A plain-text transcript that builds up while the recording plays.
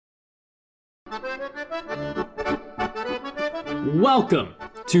Welcome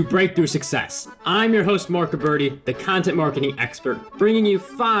to Breakthrough Success. I'm your host, Mark Gabberty, the content marketing expert, bringing you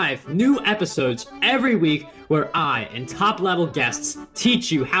 5 new episodes every week where I and top-level guests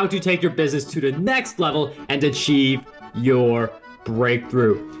teach you how to take your business to the next level and achieve your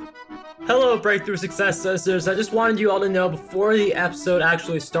breakthrough. Hello, Breakthrough Success listeners. I just wanted you all to know before the episode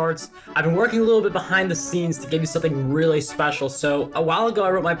actually starts, I've been working a little bit behind the scenes to give you something really special. So a while ago,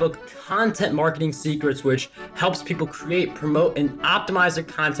 I wrote my book, Content Marketing Secrets, which helps people create, promote, and optimize their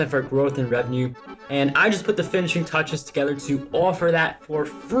content for growth and revenue. And I just put the finishing touches together to offer that for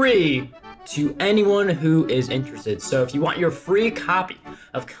free to anyone who is interested. So if you want your free copy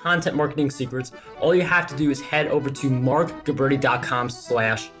of Content Marketing Secrets, all you have to do is head over to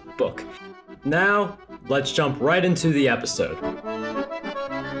markgabberty.com/book. Now, let's jump right into the episode.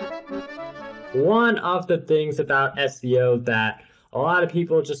 One of the things about SEO that a lot of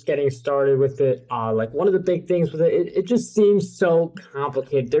people are just getting started with it, one of the big things with it just seems so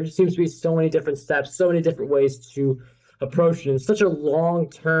complicated. There just seems to be so many different steps, so many different ways to approach it. And it's such a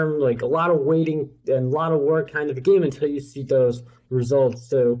long-term, like a lot of waiting and a lot of work kind of a game until you see those results.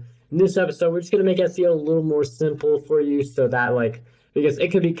 So in this episode, we're just going to make SEO a little more simple for you so that because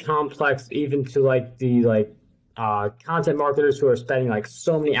it could be complex even to content marketers who are spending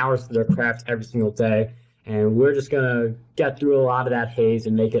so many hours to their craft every single day. And we're just going to get through a lot of that haze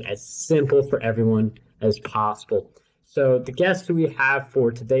and make it as simple for everyone as possible. So the guest who we have for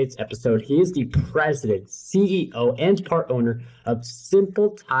today's episode, he is the president, CEO, and part owner of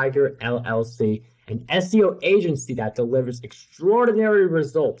SimpleTiger LLC, an SEO agency that delivers extraordinary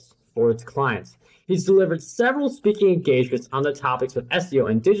results for its clients. He's delivered several speaking engagements on the topics of SEO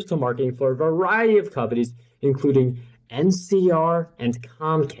and digital marketing for a variety of companies, including NCR and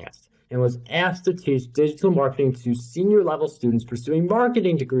Comcast, and was asked to teach digital marketing to senior level students pursuing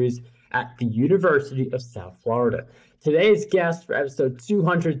marketing degrees at the University of South Florida. Today's guest for episode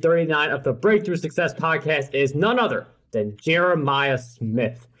 239 of the Breakthrough Success Podcast is none other than Jeremiah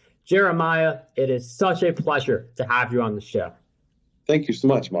Smith. Jeremiah, it is such a pleasure to have you on the show. Thank you so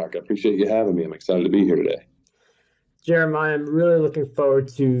much, Mark. I appreciate you having me. I'm excited to be here today. Jeremiah, I'm really looking forward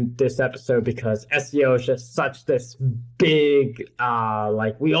to this episode because SEO is just such this big,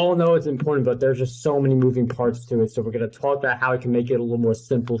 we all know it's important, but there's just so many moving parts to it. So we're going to talk about how we can make it a little more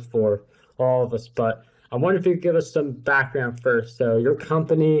simple for all of us. But I wonder if you could give us some background first. So your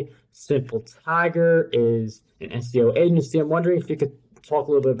company, SimpleTiger, is an SEO agency. I'm wondering if you could talk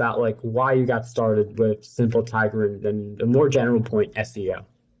a little bit about why you got started with SimpleTiger and the more general point, SEO.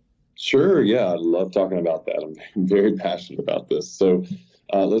 Sure. Yeah, I love talking about that. I'm very passionate about this. So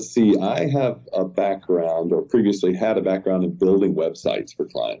let's see. I have a background, or previously had a background, in building websites for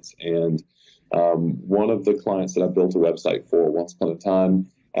clients. And one of the clients that I built a website for once upon a time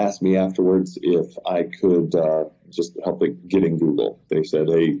asked me afterwards if I could just help it get in Google. They said,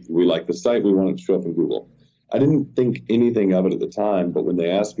 "Hey, we like the site. We want it to show up in Google." I didn't think anything of it at the time, but when they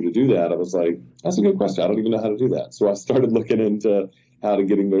asked me to do that, I was like, that's a good question. I don't even know how to do that. So I started looking into how to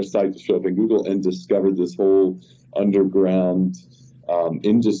getting their site to show up in Google and discovered this whole underground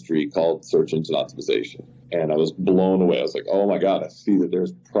industry called search engine optimization. And I was blown away. I was like, oh my God, I see that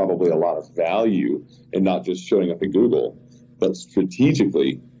there's probably a lot of value in not just showing up in Google, but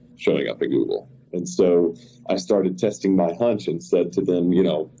strategically showing up in Google. And so I started testing my hunch and said to them,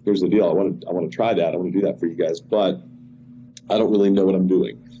 here's the deal. I want to try that. I want to do that for you guys, but I don't really know what I'm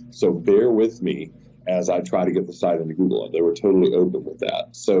doing. So bear with me as I try to get the site into Google. And they were totally open with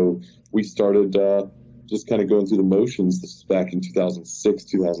that. So we started just kind of going through the motions. This is back in 2006,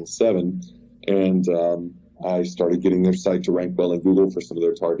 2007. And I started getting their site to rank well in Google for some of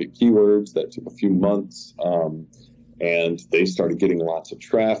their target keywords. That took a few months. And they started getting lots of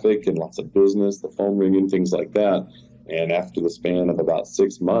traffic and lots of business, the phone ringing, things like that. And after the span of about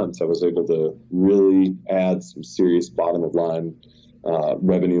 6 months, I was able to really add some serious bottom of line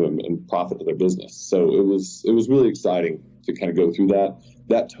revenue and profit to their business. So it was really exciting to kind of go through that.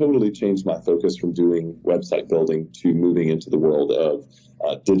 That totally changed my focus from doing website building to moving into the world of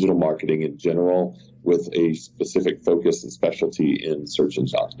digital marketing in general, with a specific focus and specialty in search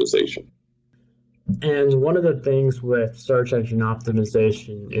engine optimization. And one of the things with search engine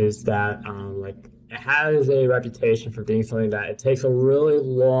optimization is that it has a reputation for being something that it takes a really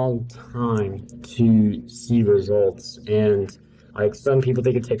long time to see results. And some people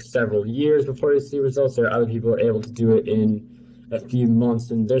think it takes several years before you see results. There are other people who are able to do it in a few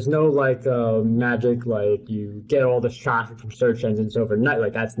months. And there's no magic, you get all this traffic from search engines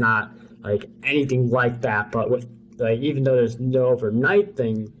overnight. That's not anything like that. But with even though there's no overnight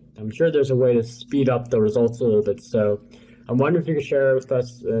thing, I'm sure there's a way to speed up the results a little bit. So I'm wondering if you could share with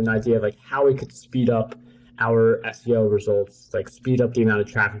us an idea of like how we could speed up our SEO results, like speed up the amount of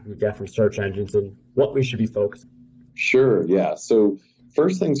traffic we get from search engines and what we should be focused on. Sure. Yeah. So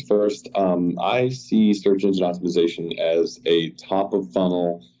first things first, I see search engine optimization as a top of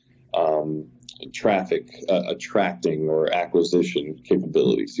funnel traffic attracting or acquisition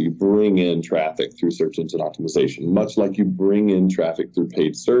capability. So you bring in traffic through search engine optimization, much like you bring in traffic through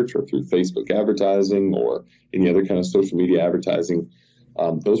paid search or through Facebook advertising or any other kind of social media advertising.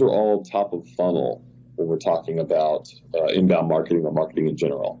 Those are all top of funnel when we're talking about inbound marketing or marketing in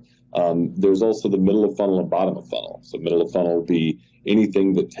general. There's also the middle of funnel and bottom of funnel. So middle of funnel would be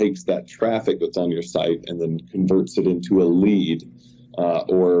anything that takes that traffic that's on your site and then converts it into a lead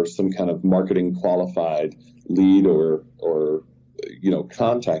or some kind of marketing qualified lead or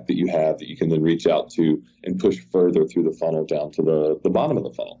contact that you have that you can then reach out to and push further through the funnel down to the bottom of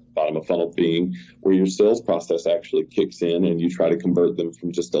the funnel. Bottom of funnel being where your sales process actually kicks in and you try to convert them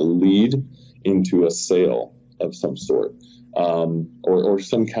from just a lead into a sale of some sort. Or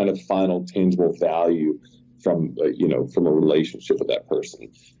some kind of final tangible value from a relationship with that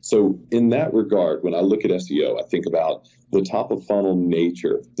person. So in that regard, when I look at SEO, I think about the top of funnel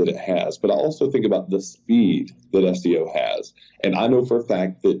nature that it has, but I also think about the speed that SEO has. And I know for a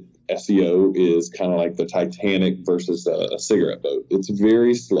fact that SEO is kind of like the Titanic versus a cigarette boat. It's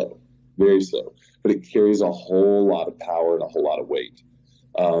very slow, but it carries a whole lot of power and a whole lot of weight.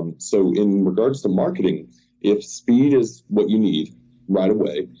 So in regards to marketing, if speed is what you need right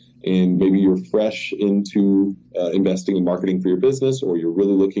away, and maybe you're fresh into investing in marketing for your business, or you're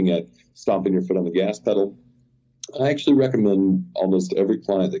really looking at stomping your foot on the gas pedal, I actually recommend almost every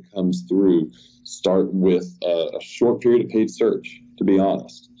client that comes through start with a short period of paid search, to be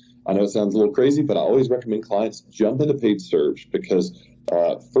honest. I know it sounds a little crazy, but I always recommend clients jump into paid search because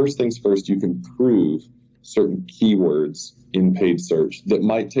first things first, you can prove certain keywords in paid search that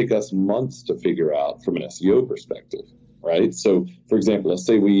might take us months to figure out from an SEO perspective, right? So, for example, let's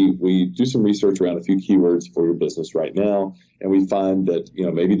say we do some research around a few keywords for your business right now, and we find that,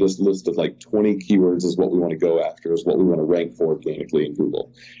 maybe this list of like 20 keywords is what we want to go after, is what we want to rank for organically in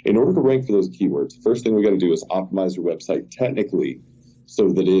Google. In order to rank for those keywords, first thing we got to do is optimize your website technically so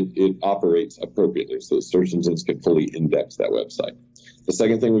that it operates appropriately, so the search engines can fully index that website. The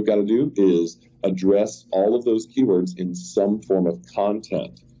second thing we've got to do is address all of those keywords in some form of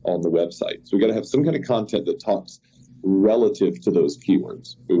content on the website. So we got to have some kind of content that talks relative to those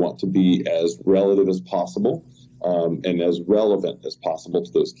keywords. We want to be as relative as possible and as relevant as possible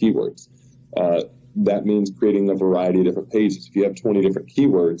to those keywords. That means creating a variety of different pages. If you have 20 different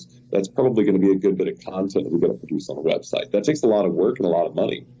keywords, that's probably going to be a good bit of content that we're going to produce on the website. That takes a lot of work and a lot of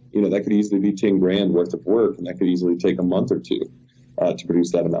money. That could easily be 10 grand worth of work, and that could easily take a month or two to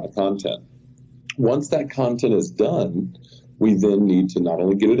produce that amount of content. Once that content is done, we then need to not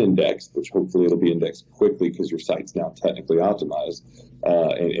only get it indexed, which hopefully it'll be indexed quickly because your site's now technically optimized,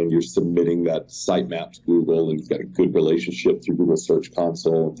 and you're submitting that sitemap to Google, and you've got a good relationship through Google Search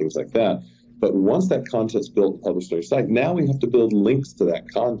Console and things like that. But once that content's built and published on your site, now we have to build links to that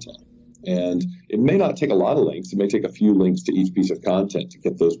content. And it may not take a lot of links. It may take a few links to each piece of content to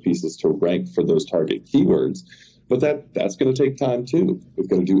get those pieces to rank for those target keywords. But that's going to take time too. We've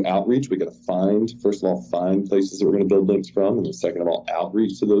got to do outreach. We've got to first of all, find places that we're going to build links from. And then second of all,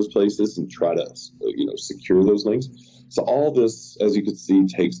 outreach to those places and try to, secure those links. So all this, as you can see,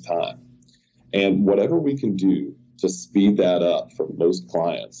 takes time. And whatever we can do to speed that up for most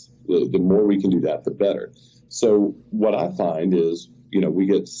clients, the more we can do that, the better. So what I find is, we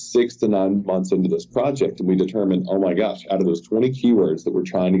get 6 to 9 months into this project and we determine, oh my gosh, out of those 20 keywords that we're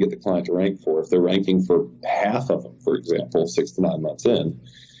trying to get the client to rank for, if they're ranking for half of them, for example, 6 to 9 months in,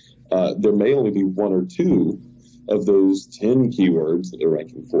 there may only be 1 or 2 of those 10 keywords that they're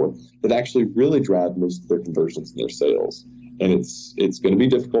ranking for that actually really drive most of their conversions and their sales. And it's going to be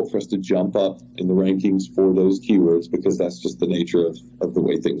difficult for us to jump up in the rankings for those keywords because that's just the nature of the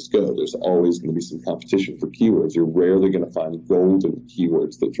way things go. There's always going to be some competition for keywords. You're rarely going to find golden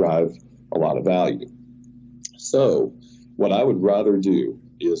keywords that drive a lot of value. So what I would rather do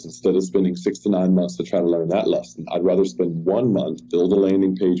is, instead of spending 6 to 9 months to try to learn that lesson, I'd rather spend 1 month, build a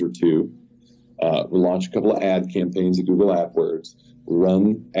landing page or 2, launch a couple of ad campaigns at Google AdWords,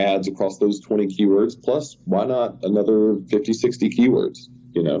 run ads across those 20 keywords, plus why not another 50, 60 keywords,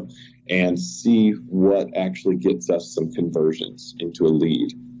 and see what actually gets us some conversions into a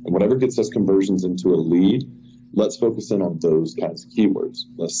lead. And whatever gets us conversions into a lead, let's focus in on those kinds of keywords.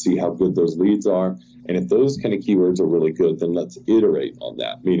 Let's see how good those leads are. And if those kind of keywords are really good, then let's iterate on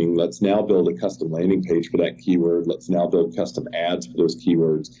that, meaning let's now build a custom landing page for that keyword. Let's now build custom ads for those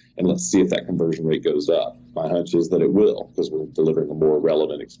keywords, and let's see if that conversion rate goes up. My hunch is that it will, because we're delivering a more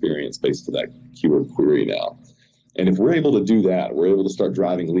relevant experience based on that keyword query now. And if we're able to do that, we're able to start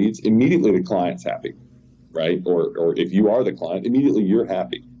driving leads, immediately the client's happy, right? Or if you are the client, immediately you're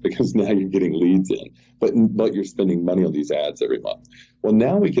happy because now you're getting leads in, but you're spending money on these ads every month. Well,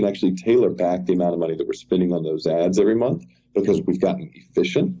 now we can actually tailor back the amount of money that we're spending on those ads every month because we've gotten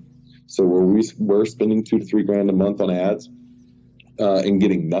efficient. So we're spending $2 to $3 grand a month on ads and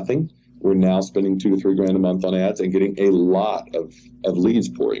getting nothing. We're now spending $2 to $3 grand a month on ads and getting a lot of leads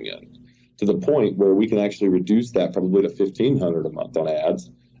pouring in, to the point where we can actually reduce that probably to $1,500 a month on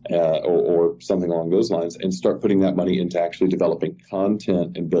ads. Or something along those lines, and start putting that money into actually developing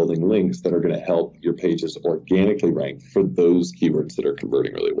content and building links that are going to help your pages organically rank for those keywords that are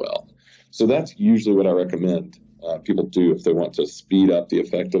converting really well. So that's usually what I recommend people do if they want to speed up the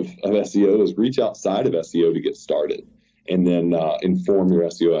effect of SEO, is reach outside of SEO to get started, and then inform your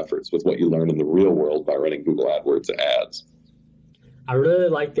SEO efforts with what you learn in the real world by running Google AdWords ads. I really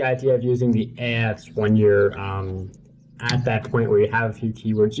like the idea of using the ads when you're at that point where you have a few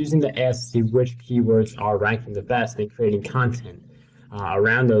keywords, using the ads to see which keywords are ranking the best and creating content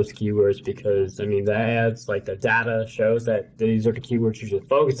around those keywords, because I mean the ads, like the data shows that these are the keywords you should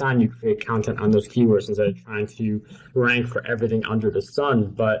focus on. You create content on those keywords instead of trying to rank for everything under the sun.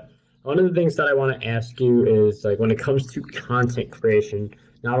 But one of the things that I want to ask you is, like, when it comes to content creation,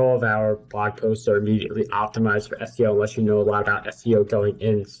 not all of our blog posts are immediately optimized for SEO unless you know a lot about SEO going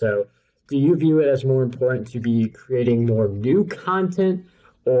in. So do you view it as more important to be creating more new content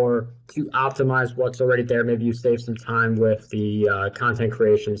or to optimize what's already there? Maybe you save some time with the content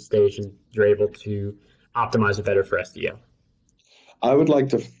creation stage and you're able to optimize it better for SEO. I would like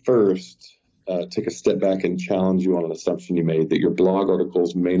to first take a step back and challenge you on an assumption you made that your blog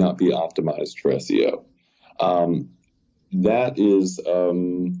articles may not be optimized for SEO. That's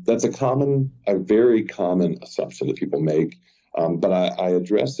a very common assumption that people make. But I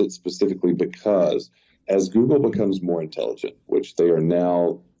address it specifically because as Google becomes more intelligent, which they are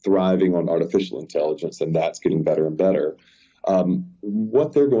now thriving on artificial intelligence, and that's getting better and better,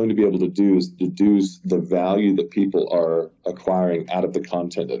 what they're going to be able to do is deduce the value that people are acquiring out of the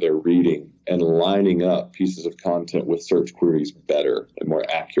content that they're reading and lining up pieces of content with search queries better and more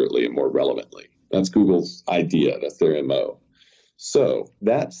accurately and more relevantly. That's Google's idea. That's their MO. So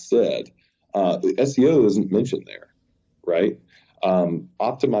that said, SEO isn't mentioned there. Right?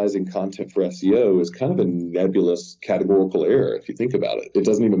 Optimizing content for SEO is kind of a nebulous categorical error if you think about it. It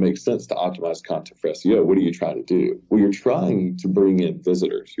doesn't even make sense to optimize content for SEO. What are you trying to do? Well, you're trying to bring in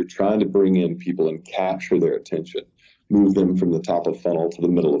visitors. You're trying to bring in people and capture their attention, move them from the top of funnel to the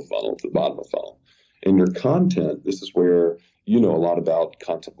middle of funnel to the bottom of funnel. And your content, this is where you know a lot about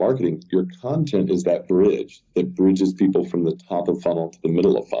content marketing. Your content is that bridge that bridges people from the top of funnel to the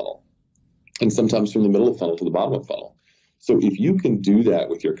middle of funnel, and sometimes from the middle of funnel to the bottom of funnel. So if you can do that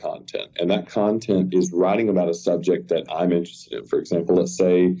with your content, and that content is writing about a subject that I'm interested in, for example, let's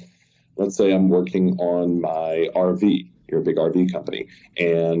say I'm working on my RV. You're a big RV company,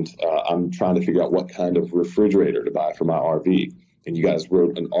 and I'm trying to figure out what kind of refrigerator to buy for my RV. And you guys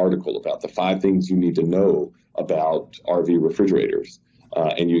wrote an article about the 5 things you need to know about RV refrigerators,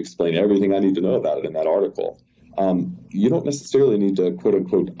 and you explain everything I need to know about it in that article. You don't necessarily need to, quote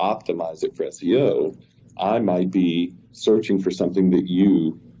unquote, optimize it for SEO. I might be searching for something that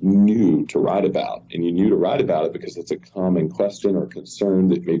you knew to write about, and you knew to write about it because it's a common question or concern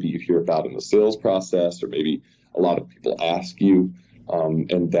that maybe you hear about in the sales process, or maybe a lot of people ask you,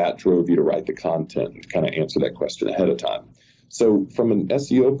 and that drove you to write the content and kind of answer that question ahead of time. So from an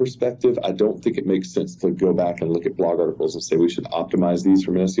SEO perspective, I don't think it makes sense to go back and look at blog articles and say we should optimize these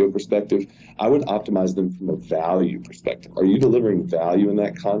from an SEO perspective. I would optimize them from a value perspective. Are you delivering value in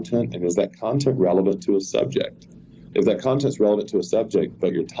that content, and is that content relevant to a subject? If that content's relevant to a subject,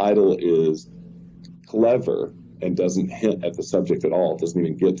 but your title is clever and doesn't hint at the subject at all, doesn't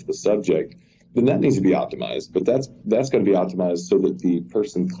even get to the subject, then that needs to be optimized. But that's going to be optimized so that the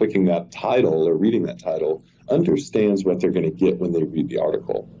person clicking that title or reading that title understands what they're going to get when they read the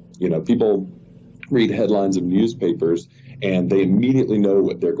article. You know, people read headlines of newspapers and they immediately know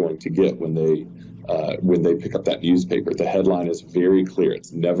what they're going to get when they pick up that newspaper. The headline is very clear.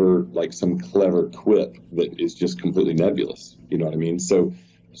 It's never like some clever quip that is just completely nebulous. You know what I mean? So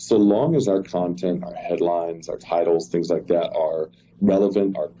long as our content, our headlines, our titles, things like that are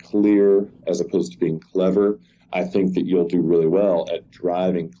relevant, are clear, as opposed to being clever, I think that you'll do really well at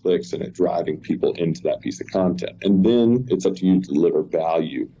driving clicks and at driving people into that piece of content. And then it's up to you to deliver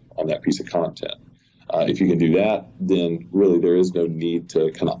value on that piece of content. If you can do that, then really there is no need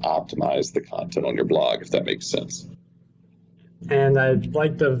to kind of optimize the content on your blog, if that makes sense. And I'd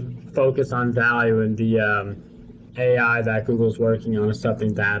like to focus on value, and the AI that Google's working on is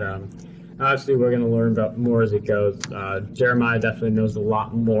something that obviously we're going to learn about more as it goes. Jeremiah definitely knows a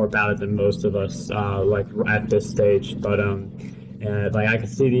lot more about it than most of us, like at this stage. But like I can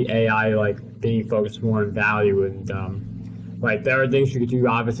see the AI like being focused more on value, and like there are things you could do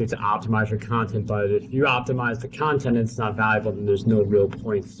obviously to optimize your content. But if you optimize the content and it's not valuable, then there's no real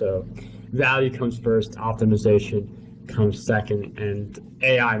point. So value comes first, optimization comes second, and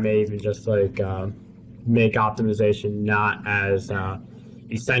AI may even just like make optimization not as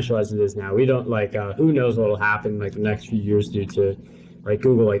essential as it is now. We don't like who knows what will happen like the next few years due to like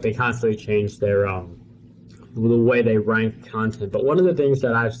Google, like they constantly change their the way they rank content. But one of the things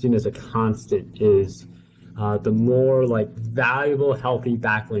that I've seen as a constant is the more like valuable, healthy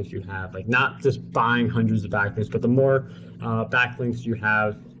backlinks you have, like not just buying hundreds of backlinks, but the more backlinks you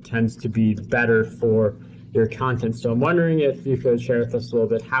have tends to be better for your content. So I'm wondering if you could share with us a little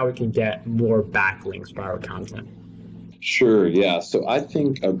bit how we can get more backlinks for our content. Sure, yeah. So I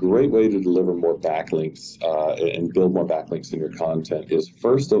think a great way to deliver more backlinks and build more backlinks in your content is,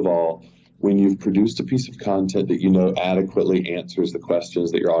 first of all, when you've produced a piece of content that you know adequately answers the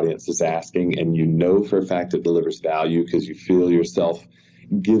questions that your audience is asking, and you know for a fact it delivers value because you feel yourself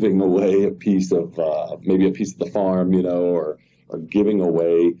giving away a piece of maybe a piece of the farm, or giving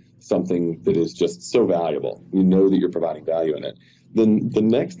away something that is just so valuable. You know that you're providing value in it. Then the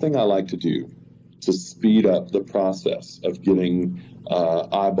next thing I like to do to speed up the process of getting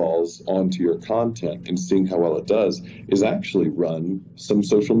eyeballs onto your content and seeing how well it does is actually run some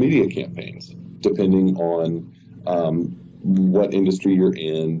social media campaigns, depending on what industry you're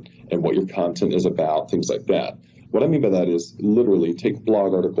in and what your content is about, things like that. What I mean by that is literally take a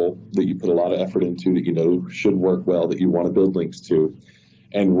blog article that you put a lot of effort into, that you know should work well, that you want to build links to,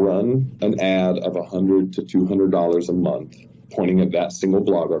 and run an ad of $100 to $200 a month pointing at that single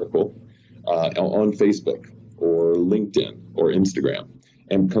blog article on Facebook or LinkedIn or Instagram,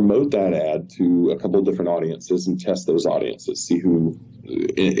 and promote that ad to a couple of different audiences and test those audiences, see who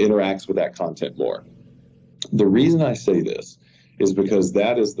interacts with that content more. The reason I say this is because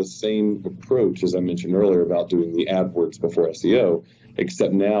that is the same approach as I mentioned earlier about doing the AdWords before SEO,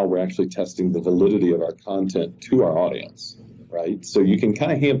 except now we're actually testing the validity of our content to our audience, right? So you can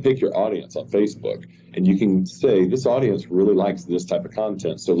kind of handpick your audience on Facebook, and you can say, this audience really likes this type of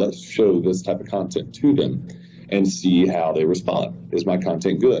content, so let's show this type of content to them and see how they respond. Is my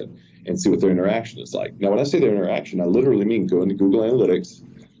content good? And see what their interaction is like. Now, when I say their interaction, I literally mean go into Google Analytics,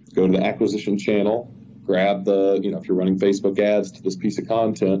 go to the acquisition channel, grab the, if you're running Facebook ads to this piece of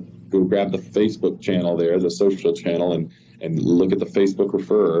content, go grab the Facebook channel there, the social channel, and look at the Facebook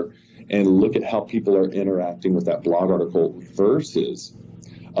referrer, and look at how people are interacting with that blog article versus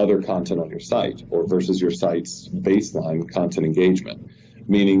other content on your site, or versus your site's baseline content engagement.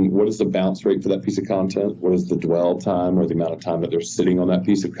 Meaning, what is the bounce rate for that piece of content? What is the dwell time, or the amount of time that they're sitting on that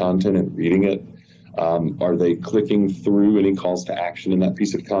piece of content and reading it? Are they clicking through any calls to action in that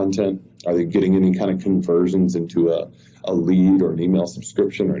piece of content? Are they getting any kind of conversions into a lead or an email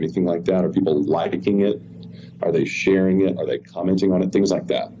subscription or anything like that? Are people liking it? Are they sharing it? Are they commenting on it? Things like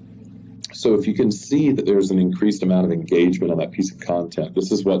that. So if you can see that there's an increased amount of engagement on that piece of content,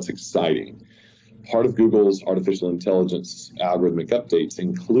 this is what's exciting. Part of Google's artificial intelligence algorithmic updates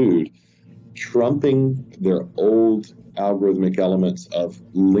include trumping their old algorithmic elements of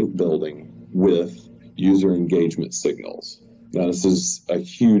link building with user engagement signals. Now, this is a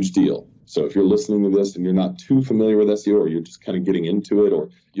huge deal. So if you're listening to this and you're not too familiar with SEO, or you're just kind of getting into it, or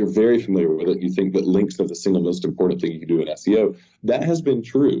you're very familiar with it, you think that links are the single most important thing you can do in SEO, that has been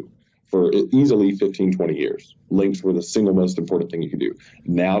true for easily 15, 20 years. Links were the single most important thing you can do.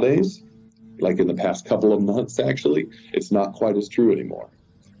 Nowadays, like in the past couple of months, actually, it's not quite as true anymore.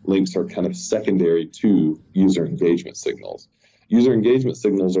 Links are kind of secondary to user engagement signals. User engagement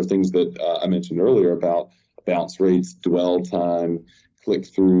signals are things that I mentioned earlier about bounce rates, dwell time,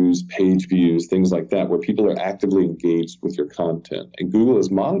 click-throughs, page views, things like that, where people are actively engaged with your content. And Google is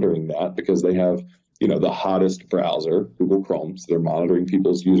monitoring that because they have, the hottest browser, Google Chrome, so they're monitoring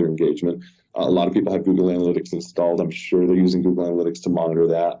people's user engagement. A lot of people have Google Analytics installed. I'm sure they're using Google Analytics to monitor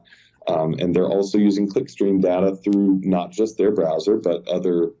that. And they're also using clickstream data through not just their browser, but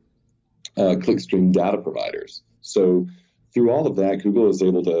other clickstream data providers. So through all of that, Google is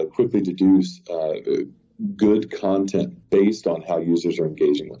able to quickly deduce good content based on how users are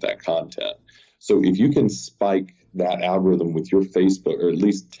engaging with that content. So if you can spike that algorithm with your Facebook, or at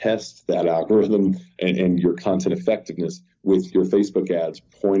least test that algorithm and your content effectiveness with your Facebook ads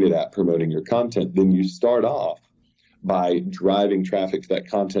pointed at promoting your content, then you start off by driving traffic to that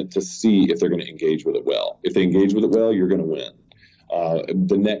content to see if they're going to engage with it well. If they engage with it well, you're going to win.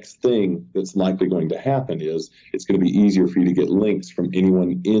 The next thing that's likely going to happen is it's going to be easier for you to get links from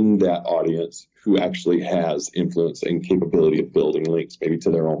anyone in that audience who actually has influence and capability of building links, maybe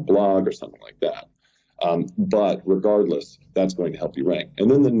to their own blog or something like that. But regardless, that's going to help you rank. And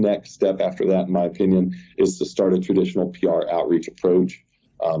then the next step after that, in my opinion, is to start a traditional PR outreach approach,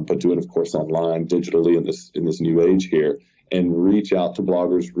 but do it, of course, online, digitally in this new age here, and reach out to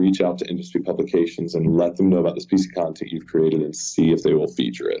bloggers, reach out to industry publications, and let them know about this piece of content you've created and see if they will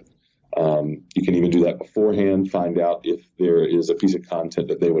feature it. You can even do that beforehand, find out if there is a piece of content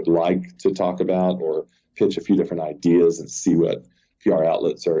that they would like to talk about, or pitch a few different ideas and see what PR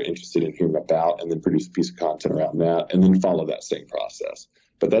outlets are interested in hearing about, and then produce a piece of content around that, and then follow that same process.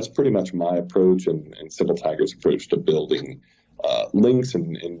 But that's pretty much my approach and SimpleTiger's approach to building links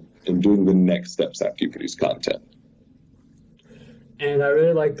and doing the next steps after you produce content. And I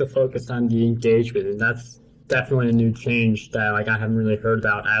really like the focus on the engagement, and that's definitely a new change that I haven't really heard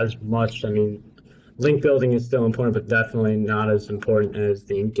about as much. I mean, link building is still important, but definitely not as important as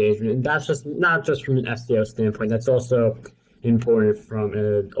the engagement. And that's just not just from an SEO standpoint. That's also important from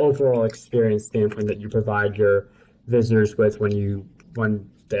an overall experience standpoint that you provide your visitors with when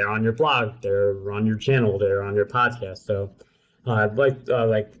they're on your blog, they're on your channel, they're on your podcast. So like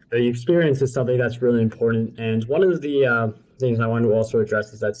the experience is something that's really important. And one of the things I want to also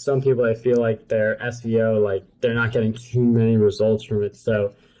address is that some people, I feel like their SEO, they're not getting too many results from it.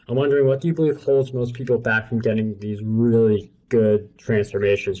 So I'm wondering, what do you believe holds most people back from getting these really good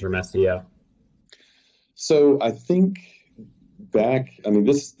transformations from SEO? So I think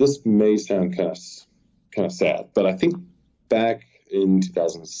this may sound kind of sad, but I think back in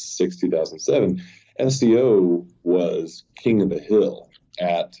 2006, 2007, SEO was king of the hill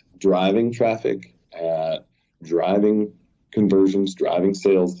at driving traffic, at driving conversions, driving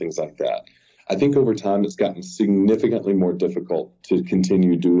sales, things like that. I think over time it's gotten significantly more difficult to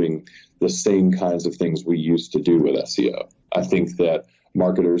continue doing the same kinds of things we used to do with SEO. I think that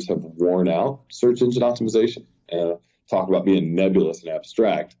marketers have worn out search engine optimization. Talk about being nebulous and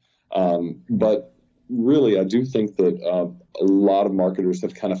abstract. But really, I do think that a lot of marketers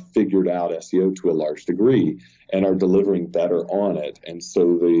have kind of figured out SEO to a large degree and are delivering better on it. And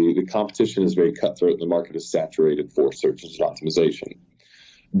so the competition is very cutthroat and the market is saturated for search engine optimization.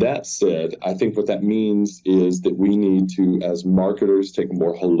 That said, I think what that means is that we need to, as marketers, take a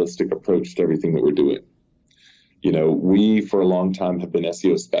more holistic approach to everything that we're doing. We, for a long time, have been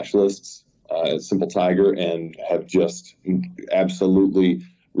SEO specialists at SimpleTiger and have just absolutely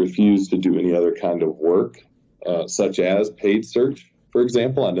refused to do any other kind of work, such as paid search, for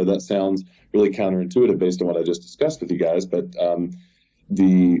example. I know that sounds really counterintuitive based on what I just discussed with you guys, but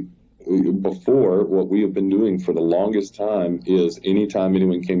before, what we have been doing for the longest time is anytime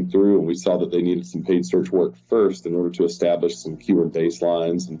anyone came through and we saw that they needed some paid search work first in order to establish some keyword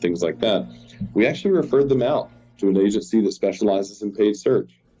baselines and things like that, we actually referred them out to an agency that specializes in paid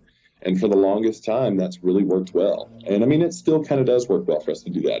search. And for the longest time, that's really worked well. And I mean, it still kind of does work well for us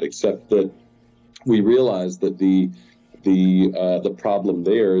to do that, except that we realize that the problem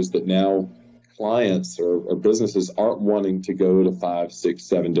there is that now clients or businesses aren't wanting to go to 5, 6,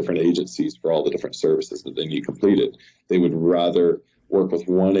 7 different agencies for all the different services that they need completed. They would rather work with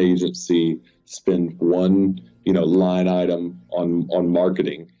one agency, spend one line item on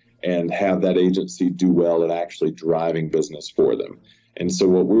marketing, and have that agency do well at actually driving business for them. And so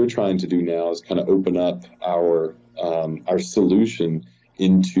what we're trying to do now is kind of open up our solution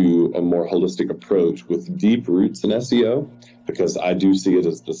into a more holistic approach with deep roots in SEO, because I do see it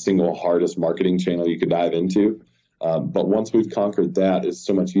as the single hardest marketing channel you could dive into. But once we've conquered that, it's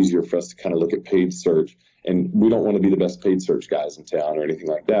so much easier for us to kind of look at paid search. And we don't want to be the best paid search guys in town or anything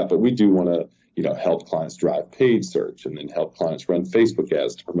like that, but we do want to help clients drive paid search, and then help clients run Facebook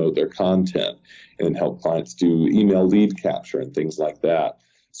ads to promote their content, and then help clients do email lead capture and things like that.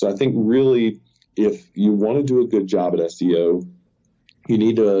 So I think really, if you want to do a good job at SEO, you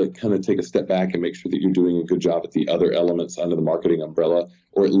need to kind of take a step back and make sure that you're doing a good job at the other elements under the marketing umbrella,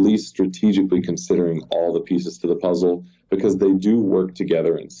 or at least strategically considering all the pieces to the puzzle, because they do work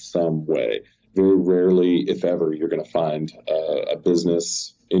together in some way. Very rarely, if ever, you're going to find a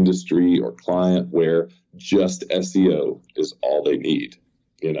business, industry, or client where just SEO is all they need.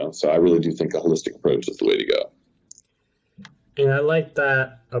 So I really do think a holistic approach is the way to go. And I like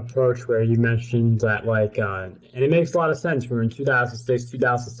that approach where you mentioned that, and it makes a lot of sense. Where in 2006,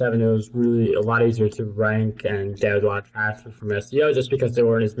 2007, it was really a lot easier to rank and get a lot of traffic from SEO just because there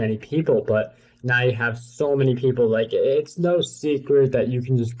weren't as many people. But now you have so many people. Like, it's no secret that you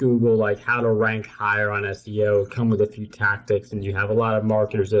can just Google like how to rank higher on SEO, come with a few tactics, and you have a lot of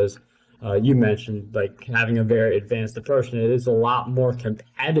marketers as you mentioned, like having a very advanced approach, and it is a lot more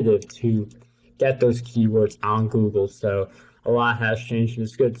competitive to get those keywords on Google. So a lot has changed, and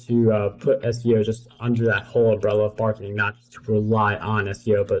it's good to put SEO just under that whole umbrella of marketing, not just to rely on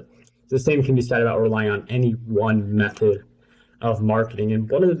SEO, but the same can be said about relying on any one method of marketing. And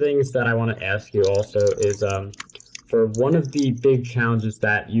one of the things that I want to ask you also is for one of the big challenges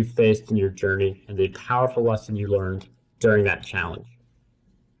that you faced in your journey and the powerful lesson you learned during that challenge.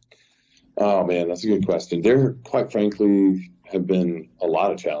 Oh man, that's a good question. There, quite frankly, have been a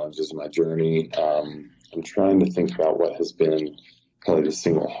lot of challenges in my journey. I'm trying to think about what has been probably the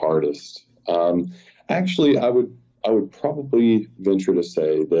single hardest. Actually, I would probably venture to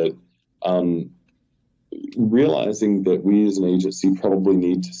say that realizing that we as an agency probably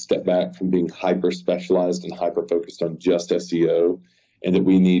need to step back from being hyper specialized and hyper focused on just SEO, and that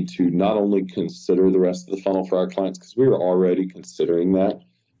we need to not only consider the rest of the funnel for our clients, because we were already considering that,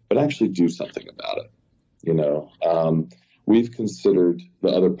 but actually do something about it. We've considered the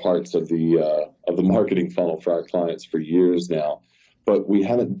other parts of the marketing funnel for our clients for years now, but we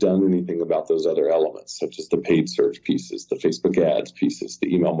haven't done anything about those other elements, such as the paid search pieces, the Facebook ads pieces,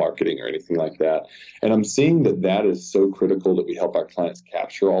 the email marketing, or anything like that. And I'm seeing that that is so critical that we help our clients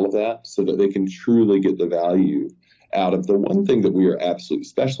capture all of that so that they can truly get the value out of the one thing that we are absolutely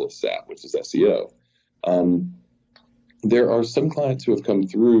specialists at, which is SEO. There are some clients who have come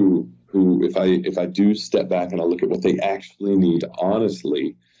through who, if I do step back and I look at what they actually need,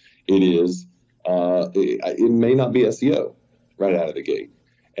 honestly, it may not be SEO right out of the gate.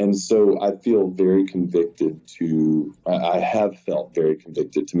 And so I feel very convicted I have felt very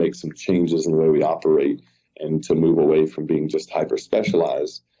convicted to make some changes in the way we operate and to move away from being just hyper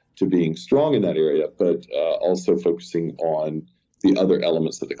specialized to being strong in that area, but also focusing on the other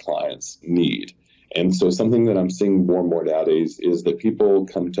elements that the clients need. And so something that I'm seeing more and more nowadays is that people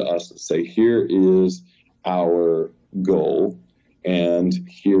come to us and say, here is our goal, and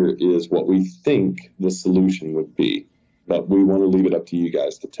here is what we think the solution would be. But we want to leave it up to you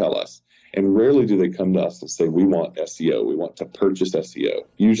guys to tell us. And rarely do they come to us and say, we want SEO. We want to purchase SEO.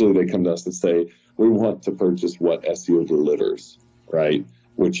 Usually they come to us and say, we want to purchase what SEO delivers, right?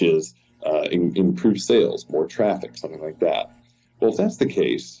 Which is improved sales, more traffic, something like that. Well, if that's the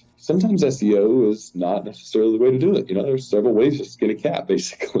case, sometimes SEO is not necessarily the way to do it. There's several ways to skin a cat,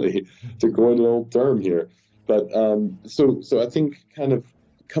 basically, to coin an old term here. But so I think kind of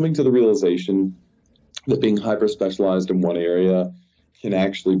coming to the realization that being hyper specialized in one area can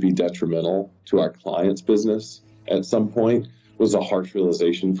actually be detrimental to our client's business at some point was a harsh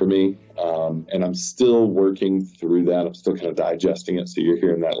realization for me. And I'm still working through that. I'm still kind of digesting it. So you're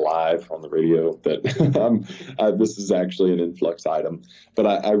hearing that live on the radio that this is actually an influx item. But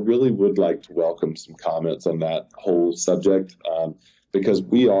I really would like to welcome some comments on that whole subject. Because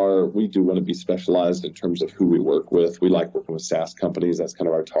we do want to be specialized in terms of who we work with. We like working with SaaS companies. That's kind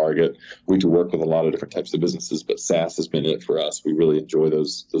of our target. We do work with a lot of different types of businesses, but SaaS has been it for us. We really enjoy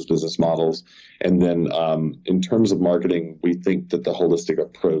those business models. And then in terms of marketing, we think that the holistic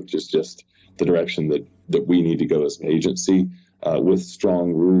approach is just the direction that we need to go as an agency with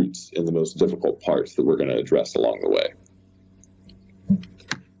strong roots in the most difficult parts that we're going to address along the way.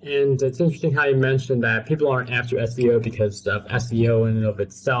 And it's interesting how you mentioned that people aren't after SEO because of SEO in and of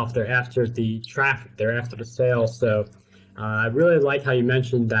itself. They're after the traffic. They're after the sales. So I really like how you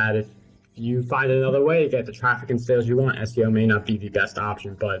mentioned that if you find another way to get the traffic and sales you want, SEO may not be the best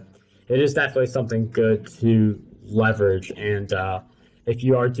option, but it is definitely something good to leverage. And if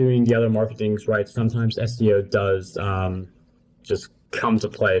you are doing the other marketings right, sometimes SEO does just come to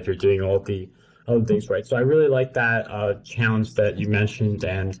play if you're doing all the other things right. So I really like that challenge that you mentioned.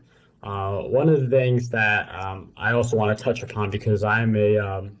 And one of the things that I also want to touch upon, because I'm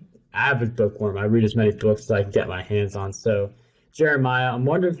a avid bookworm. I read as many books as I can get my hands on. So Jeremiah, I'm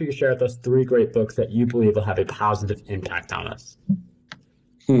wondering if you could share with us 3 great books that you believe will have a positive impact on us.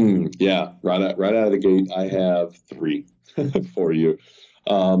 Yeah, right out of the gate, I have 3 for you.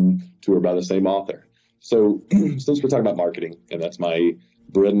 2 are by the same author. So since we're talking about marketing, and that's my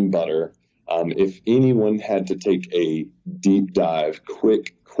bread and butter, if anyone had to take a deep dive,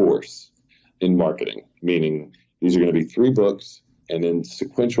 quick course in marketing, meaning these are going to be 3 books, and in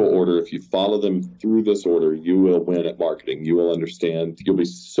sequential order, if you follow them through this order, you will win at marketing. You will understand. You'll be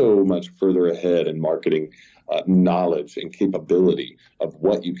so much further ahead in marketing knowledge and capability of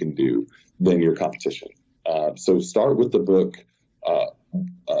what you can do than your competition. So start with the book,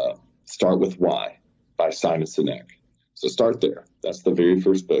 Start With Why by Simon Sinek. So start there. That's the very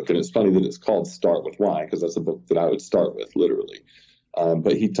first book. And it's funny that it's called Start With Why, because that's a book that I would start with, literally.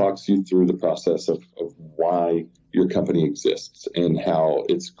 But he talks you through the process of why your company exists and how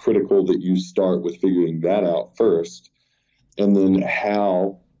it's critical that you start with figuring that out first, and then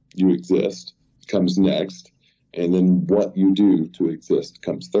how you exist comes next, and then what you do to exist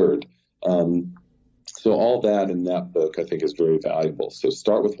comes third. So all that in that book, I think, is very valuable. So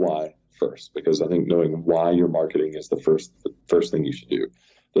start with why first, because I think knowing why you're marketing is the first thing you should do.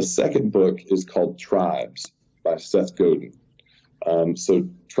 The second book is called Tribes by Seth Godin. So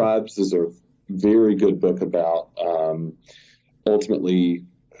Tribes is a very good book about ultimately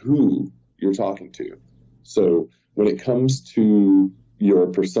who you're talking to. So when it comes to your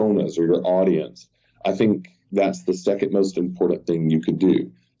personas or your audience, I think that's the second most important thing you could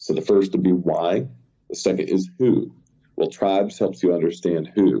do. So the first would be why. The second is who. Well, Tribes helps you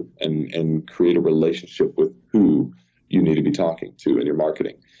understand who and create a relationship with who you need to be talking to in your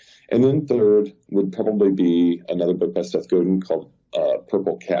marketing. And then third would probably be another book by Seth Godin called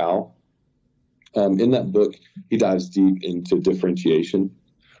Purple Cow. In that book, he dives deep into differentiation,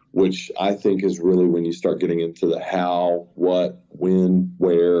 which I think is really when you start getting into the how, what, when,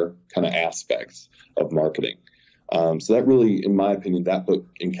 where kind of aspects of marketing. So that really, in my opinion, that book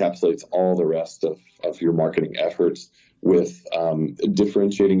encapsulates all the rest of your marketing efforts with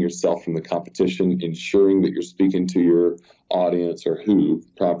differentiating yourself from the competition, ensuring that you're speaking to your audience or who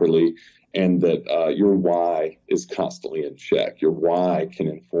properly, and that your why is constantly in check. Your why can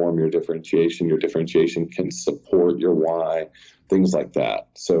inform your differentiation. Your differentiation can support your why, things like that.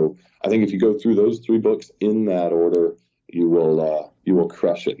 So I think if you go through those three books in that order, you will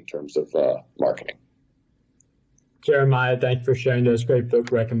crush it in terms of marketing. Jeremiah, thank you for sharing those great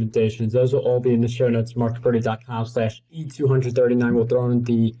book recommendations. Those will all be in the show notes, marketbirdie.com/E239. We'll throw in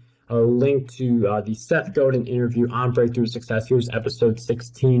the link to the Seth Godin interview on Breakthrough Success. Here's episode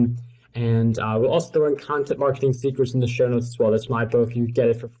 16. And we'll also throw in Content Marketing Secrets in the show notes as well. That's my book. You get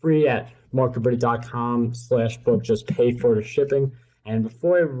it for free at marketbirdie.com/book. Just pay for the shipping. And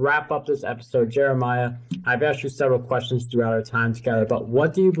before we wrap up this episode, Jeremiah, I've asked you several questions throughout our time together, but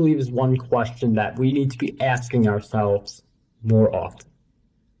what do you believe is one question that we need to be asking ourselves more often?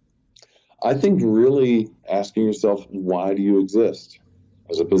 I think really asking yourself, why do you exist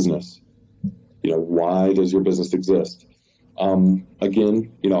as a business? Why does your business exist?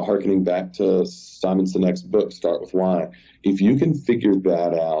 Again, hearkening back to Simon Sinek's book, Start With Why. If you can figure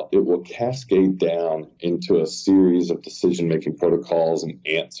that out, it will cascade down into a series of decision-making protocols and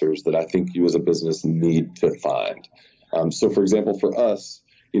answers that I think you as a business need to find. So for example, for us,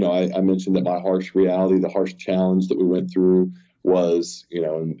 I mentioned that my harsh reality, the harsh challenge that we went through was,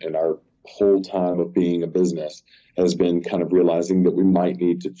 in our whole time of being a business has been kind of realizing that we might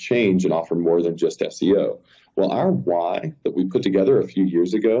need to change and offer more than just SEO. Well, our why that we put together a few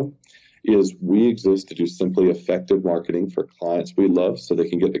years ago is we exist to do simply effective marketing for clients we love so they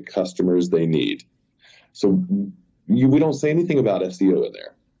can get the customers they need. So we don't say anything about SEO in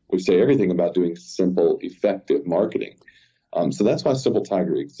there. We say everything about doing simple, effective marketing. So that's why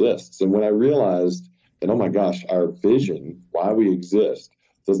SimpleTiger exists. And when I realized that, oh my gosh, our vision, why we exist,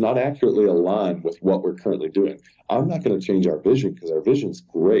 does not accurately align with what we're currently doing, I'm not going to change our vision because our vision's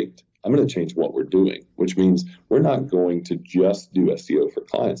great. I'm going to change what we're doing, which means we're not going to just do SEO for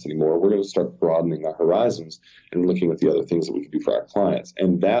clients anymore. We're going to start broadening our horizons and looking at the other things that we can do for our clients.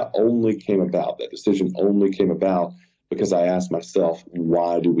 And that decision only came about because I asked myself,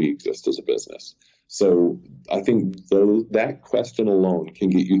 why do we exist as a business? So I think that question alone can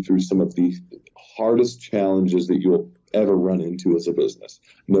get you through some of the hardest challenges that you'll ever run into as a business.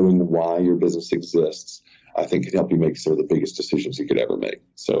 Knowing why your business exists, I think, can help you make some of the biggest decisions you could ever make.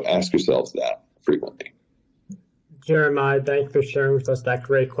 So ask yourselves that frequently. Jeremiah, thank you for sharing with us that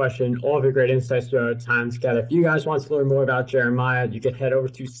great question, all of your great insights throughout our time together. If you guys want to learn more about Jeremiah, you can head over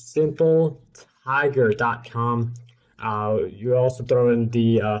to SimpleTiger.com. You also throw in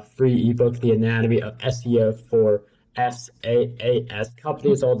the free ebook, The Anatomy of SEO for SaaS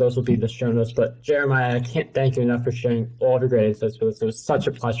companies. All those will be in the show notes. But Jeremiah, I can't thank you enough for sharing all of your great insights with us. It was such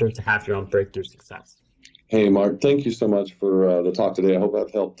a pleasure to have you on Breakthrough Success. Hey, Mark, thank you so much for the talk today. I hope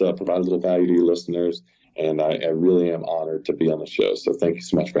I've helped provide a little value to your listeners, and I really am honored to be on the show. So thank you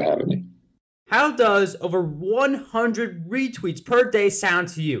so much for having me. How does over 100 retweets per day sound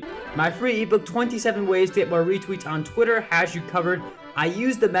to you? My free ebook, 27 Ways to Get More Retweets on Twitter, has you covered. I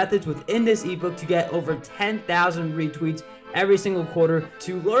use the methods within this ebook to get over 10,000 retweets every single quarter.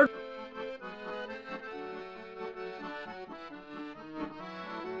 To learn